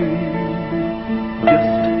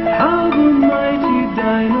 just how the mighty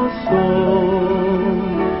dinosaur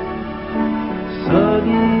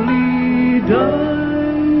suddenly died away.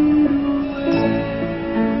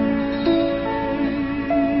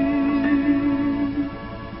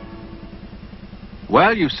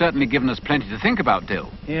 Well, you've certainly given us plenty to think about, Dill.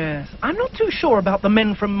 Yes, I'm not too sure about the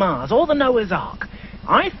men from Mars or the Noah's Ark.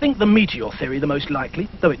 I think the meteor theory the most likely,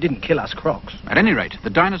 though it didn't kill us crocs. At any rate, the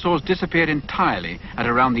dinosaurs disappeared entirely at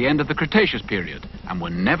around the end of the Cretaceous period and were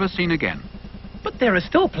never seen again. But there are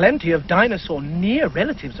still plenty of dinosaur near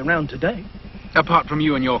relatives around today. Apart from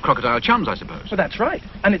you and your crocodile chums, I suppose. Well, that's right.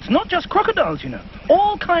 And it's not just crocodiles, you know.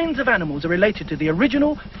 All kinds of animals are related to the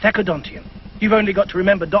original Thecodontian. You've only got to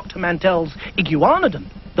remember Dr. Mantell's Iguanodon,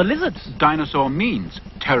 the lizards. Dinosaur means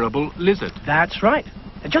terrible lizard. That's right.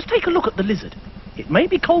 Just take a look at the lizard. It may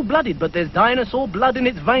be cold-blooded, but there's dinosaur blood in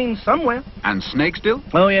its veins somewhere. And snakes, Dill?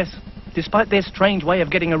 Oh, yes. Despite their strange way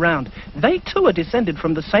of getting around, they too are descended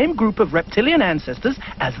from the same group of reptilian ancestors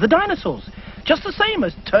as the dinosaurs. Just the same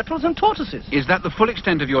as turtles and tortoises. Is that the full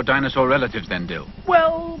extent of your dinosaur relatives then, Dill?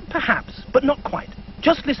 Well, perhaps, but not quite.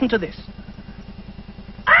 Just listen to this.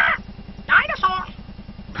 Ah! Dinosaurs!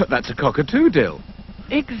 That's a cockatoo, Dill.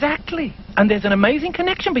 Exactly. And there's an amazing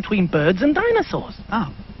connection between birds and dinosaurs.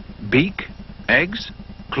 Oh. Beak, eggs,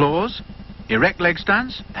 claws, erect leg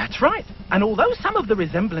stands? That's right. And although some of the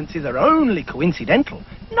resemblances are only coincidental,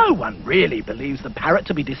 no one really believes the parrot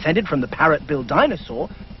to be descended from the parrot-billed dinosaur.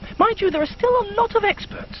 Mind you, there are still a lot of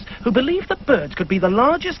experts who believe that birds could be the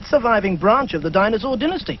largest surviving branch of the dinosaur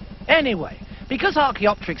dynasty. Anyway, because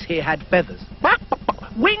Archaeopteryx here had feathers,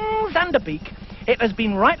 wings and a beak, it has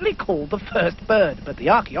been rightly called the first bird, but the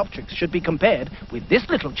Archaeopteryx should be compared with this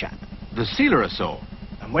little chap. The coelurosaur.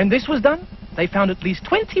 And when this was done, they found at least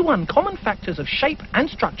 21 common factors of shape and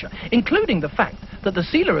structure, including the fact that the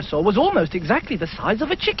coelurosaur was almost exactly the size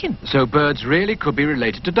of a chicken. So birds really could be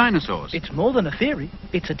related to dinosaurs? It's more than a theory.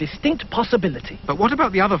 It's a distinct possibility. But what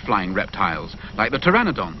about the other flying reptiles, like the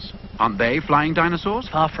pteranodons? Aren't they flying dinosaurs?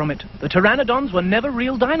 Far from it. The pteranodons were never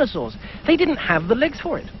real dinosaurs. They didn't have the legs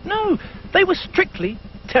for it. No, they were strictly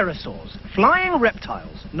pterosaurs, flying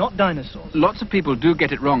reptiles, not dinosaurs. Lots of people do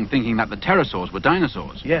get it wrong thinking that the pterosaurs were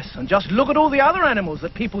dinosaurs. Yes, and just look at all the other animals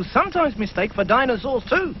that people sometimes mistake for dinosaurs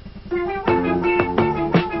too.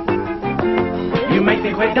 You may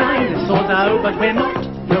think we're dinosaurs, oh, but we're not.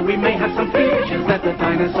 Though we may have some features that the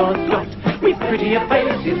dinosaurs got. We've prettier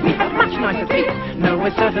faces, we have much nicer teeth. No,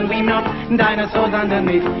 we're certainly not dinosaurs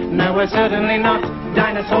underneath. No, we're certainly not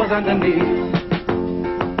dinosaurs underneath.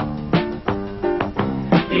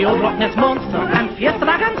 The old Loch Ness monster and fierce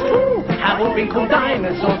dragons too have all been called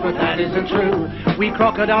dinosaurs, but that isn't true. We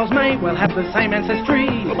crocodiles may well have the same ancestry.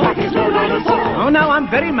 But he's no dinosaur. Oh no, I'm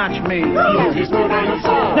very much me. Yes, he's no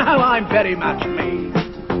dinosaur. No, I'm very much me.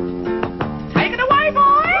 Take it away,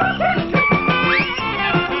 boys!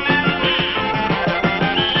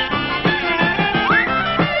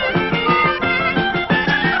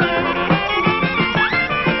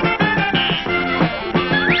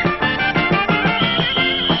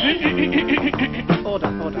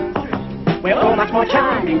 We're all much more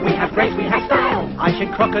charming, we have grace, we have style. I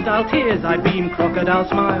shed crocodile tears, I beam crocodile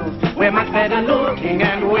smiles. We're much better looking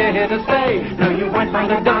and we're here to stay. No, you won't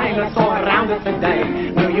find a dinosaur around us today.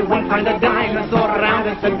 No, you won't find a dinosaur around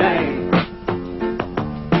us today.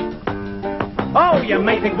 Oh, you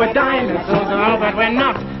may think we're dinosaurs, oh, but we're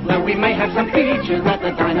not. Though we may have some features that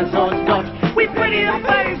the dinosaurs got. We've prettier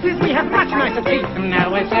faces, we have much nicer teeth. No,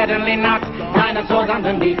 we're certainly not dinosaurs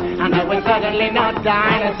underneath. And no, we're certainly not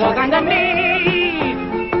dinosaurs underneath.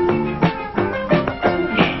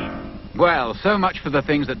 Well, so much for the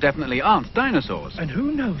things that definitely aren't dinosaurs. And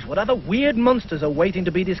who knows what other weird monsters are waiting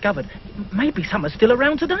to be discovered. Maybe some are still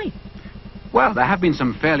around today. Well, there have been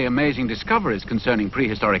some fairly amazing discoveries concerning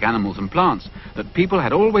prehistoric animals and plants that people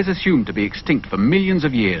had always assumed to be extinct for millions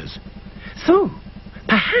of years. So,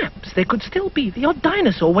 perhaps there could still be the odd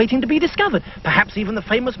dinosaur waiting to be discovered. Perhaps even the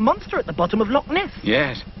famous monster at the bottom of Loch Ness.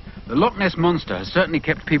 Yes, the Loch Ness monster has certainly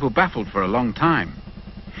kept people baffled for a long time.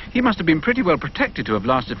 He must have been pretty well protected to have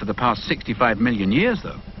lasted for the past 65 million years,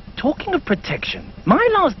 though. Talking of protection, my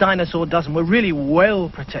last dinosaur dozen were really well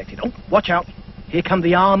protected. Oh, watch out. Here come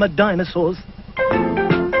the armored dinosaurs.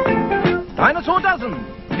 Dinosaur dozen,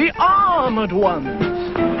 the armored ones.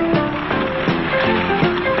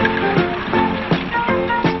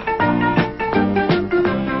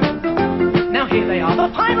 Now here they are, the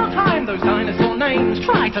final time, those dinosaur names.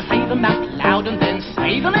 Try to say them out loud and then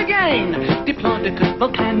say them again. Diplodocus,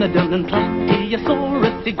 Volcanodon and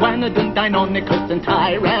Plateosaurus, Iguanodon, Deinonychus and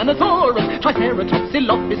Tyrannosaurus, Triceratops,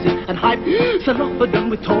 Dilophosaurus and Hypsilophodon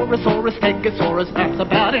with Torosaurus, Stegosaurus. That's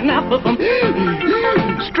about enough of them.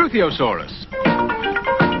 Struthiosaurus,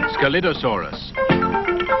 Scelidosaurus,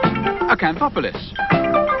 Acanthopolis,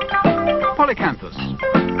 Polycanthus,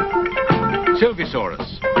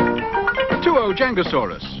 Sylvisaurus,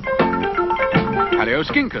 Tuojangosaurus,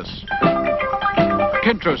 Paleoscincus,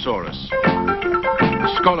 Kentrosaurus,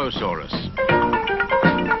 Scolosaurus,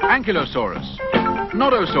 Ankylosaurus,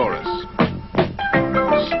 Nodosaurus,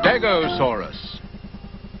 Stegosaurus.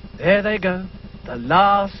 There they go, the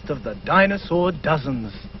last of the dinosaur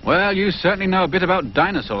dozens. Well, you certainly know a bit about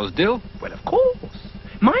dinosaurs, Dill. Well, of course.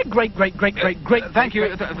 My great. Thank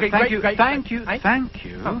you.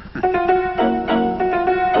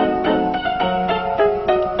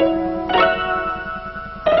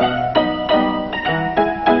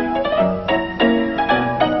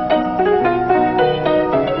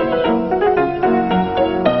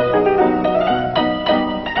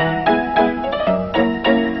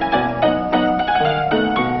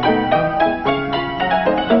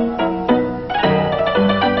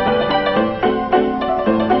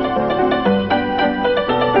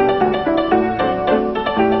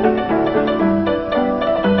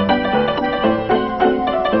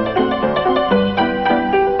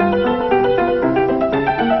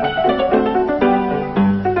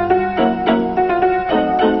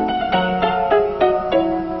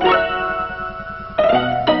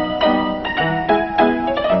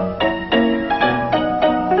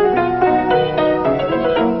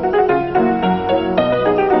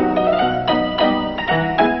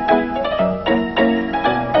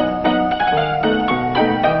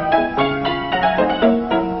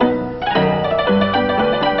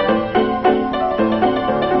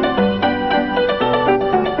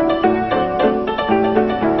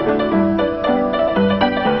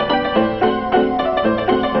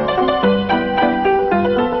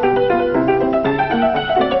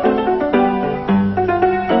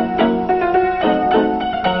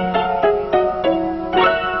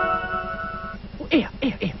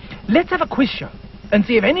 let's have a quiz show and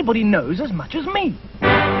see if anybody knows as much as me.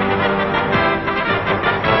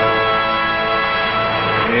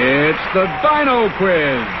 It's the Dino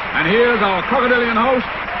Quiz. And here's our crocodilian host.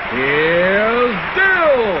 Here's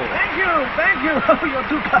Dill. Thank you. Oh, you're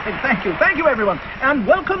too kind. Thank you, everyone. And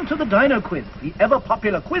welcome to the Dino Quiz, the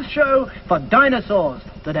ever-popular quiz show for dinosaurs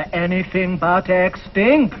that are anything but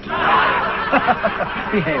extinct.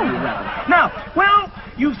 Behave yourself. Now, well,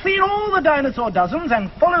 you've seen all the dinosaur dozens and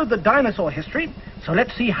followed the dinosaur history, so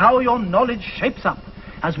let's see how your knowledge shapes up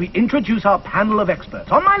as we introduce our panel of experts.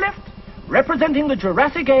 On my left, representing the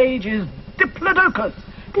Jurassic Age, is Diplodocus.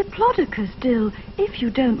 Diplodocus, Dill, if you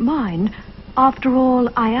don't mind. After all,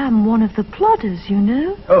 I am one of the plodders, you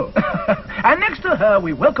know. Oh, and next to her,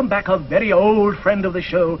 we welcome back a very old friend of the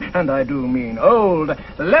show, and I do mean old,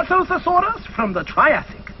 Lesothosaurus from the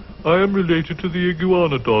Triassic. I am related to the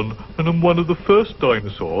iguanodon, and am one of the first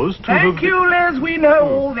dinosaurs to Thank you, Les, we know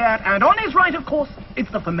all that. And on his right, of course,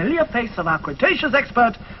 it's the familiar face of our Cretaceous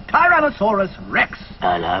expert, Tyrannosaurus Rex.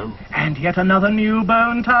 Hello. And yet another new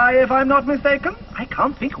bone tie, if I'm not mistaken. I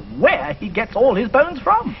can't think where he gets all his bones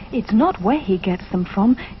from. It's not where he gets them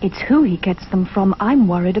from, it's who he gets them from I'm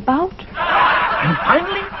worried about. And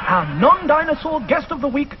finally, our non-dinosaur guest of the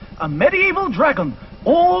week, a medieval dragon,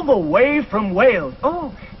 all the way from Wales.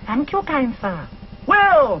 Oh, thank you, kind sir.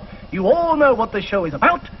 Well, you all know what the show is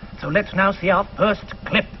about, so let's now see our first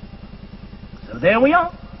clip. So there we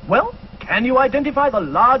are. Well, can you identify the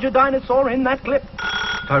larger dinosaur in that clip?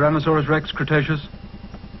 Tyrannosaurus Rex, Cretaceous.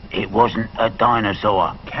 It wasn't a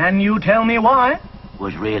dinosaur. Can you tell me why? It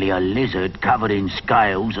was really a lizard covered in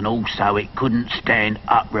scales, and also it couldn't stand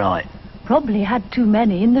upright. Probably had too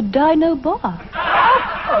many in the dino bar.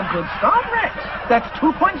 A good start, Rex. That's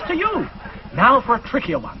 2 points to you. Now for a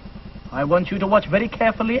trickier one. I want you to watch very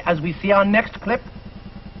carefully as we see our next clip.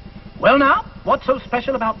 Well now, what's so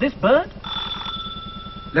special about this bird?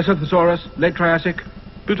 Lesothosaurus, late Triassic.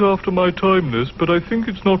 Bit after my time, this, but I think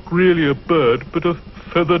it's not really a bird, but a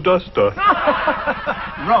feather duster.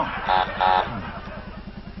 Wrong.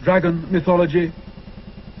 Dragon mythology.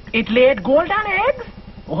 It laid golden eggs?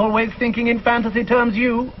 Always thinking in fantasy terms,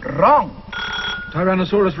 you. Wrong.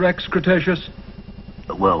 Tyrannosaurus Rex, Cretaceous.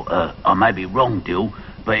 Well, I may be wrong, Dill,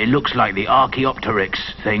 but it looks like the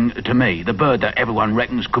Archaeopteryx thing to me, the bird that everyone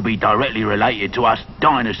reckons could be directly related to us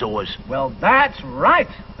dinosaurs. Well, that's right.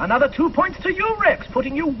 Another 2 points to you, Rex,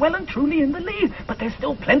 putting you well and truly in the lead. But there's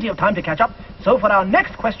still plenty of time to catch up. So for our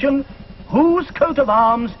next question, whose coat of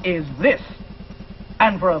arms is this?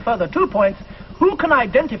 And for a further 2 points, who can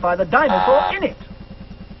identify the dinosaur in it?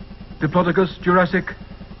 Diplodocus, Jurassic.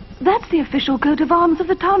 That's the official coat of arms of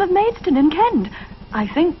the town of Maidstone in Kent. I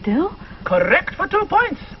think, Dill. Correct for 2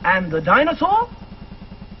 points. And the dinosaur?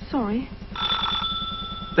 Sorry.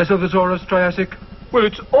 Lesothosaurus, Triassic. Well,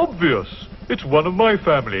 it's obvious. It's one of my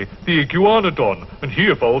family, the iguanodon, and he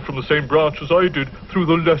evolved from the same branch as I did through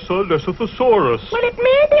the lesser Lesothosaurus. Well, it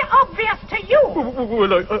may be obvious to you.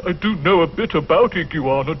 Well, I do know a bit about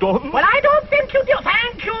iguanodon. Well, I don't think you do.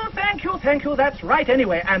 Thank you. That's right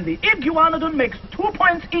anyway. And the iguanodon makes 2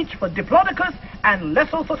 points each for Diplodocus and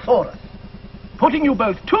Lesothosaurus, putting you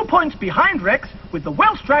both 2 points behind Rex, with the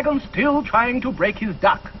Welsh dragon still trying to break his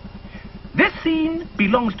duck. This scene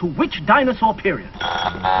belongs to which dinosaur period?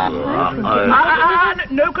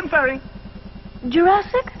 No conferring.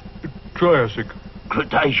 Jurassic? Triassic.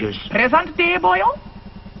 Cretaceous. Present day, boyo?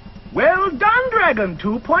 Well done, Dragon.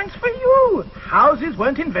 2 points for you. Houses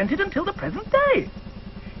weren't invented until the present day.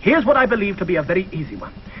 Here's what I believe to be a very easy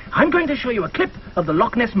one. I'm going to show you a clip of the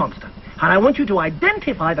Loch Ness Monster, and I want you to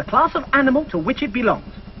identify the class of animal to which it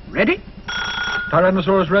belongs. Ready?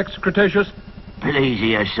 Tyrannosaurus Rex, Cretaceous.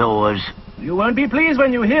 Plesiosaurs. You won't be pleased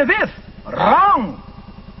when you hear this. Wrong.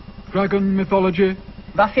 Dragon mythology.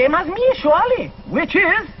 The same as me, surely, which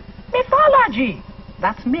is mythology.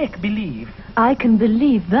 That's make-believe. I can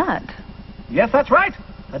believe that. Yes, that's right.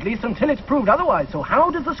 At least until it's proved otherwise. So how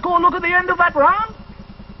does the score look at the end of that round?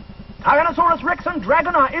 Tyrannosaurus Rex and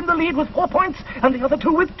Dragon are in the lead with 4 points, and the other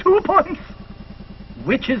two with 2 points.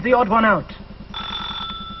 Which is the odd one out?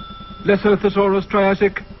 Lesothosaurus,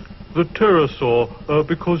 Triassic. The pterosaur,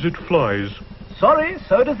 because it flies. Sorry,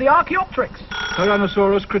 so does the Archaeopteryx.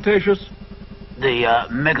 Tyrannosaurus, Cretaceous. The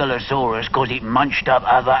Megalosaurus, because it munched up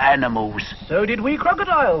other animals. So did we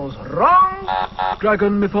crocodiles. Wrong.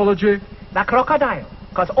 Dragon mythology. The crocodile,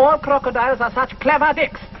 because all crocodiles are such clever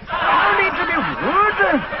dicks. No need to be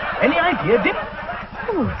rude. Any idea, Dip?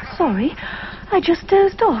 Oh, sorry. I just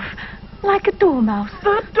dozed off, like a dormouse.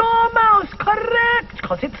 The dormouse, correct,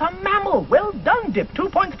 because it's a mammal. Well done, Dip. 2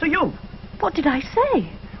 points to you. What did I say?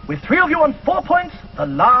 With 3 of you on 4 points, the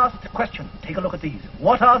last question. Take a look at these.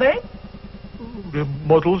 What are they? They're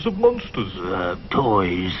models of monsters.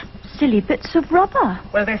 Toys. Silly bits of rubber.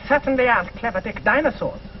 Well, they certainly aren't clever Dick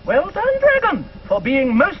dinosaurs. Well done, Dragon, for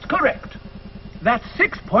being most correct. That's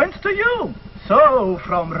 6 points to you. So,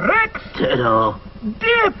 from Rex... Ta-da.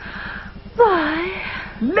 Dip! Bye.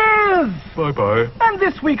 Liz! Bye-bye. And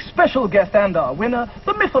this week's special guest and our winner,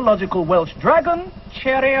 the mythological Welsh dragon,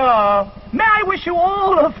 Cheerio. May I wish you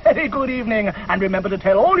all a very good evening, and remember to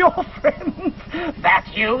tell all your friends that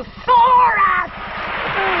you saw us!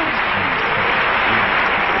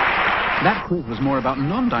 That quiz was more about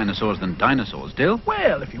non-dinosaurs than dinosaurs, Dill.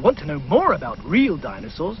 Well, if you want to know more about real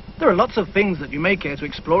dinosaurs, there are lots of things that you may care to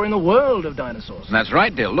explore in the world of dinosaurs. That's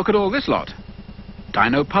right, Dill. Look at all this lot.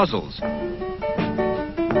 Dino puzzles.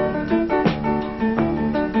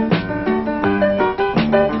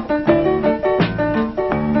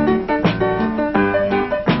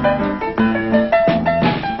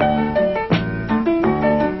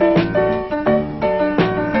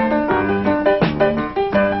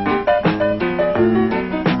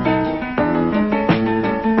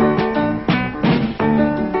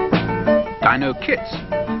 Dino kits.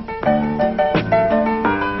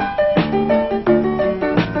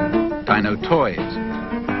 Dino toys.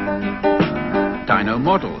 Dino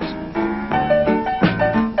models.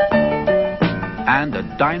 And a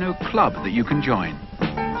dino club that you can join.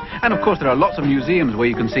 And of course there are lots of museums where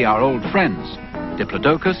you can see our old friends.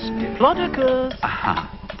 Diplodocus. Diplodocus. Aha.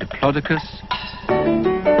 Diplodocus.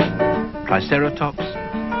 Triceratops.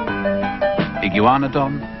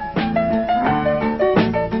 Iguanodon.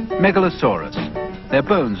 Megalosaurus. Their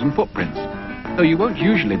bones and footprints, though you won't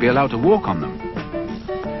usually be allowed to walk on them.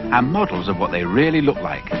 And models of what they really look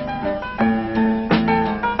like.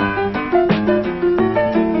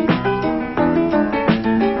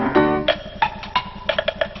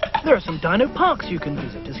 There are some dino parks you can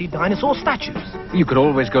visit to see dinosaur statues. You could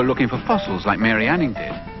always go looking for fossils like Mary Anning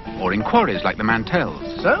did, or in quarries like the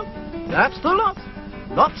Mantells. So, that's the lot.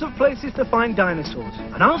 Lots of places to find dinosaurs,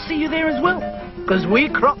 and I'll see you there as well, because we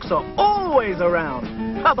Crocs are always around.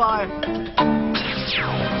 Bye-bye.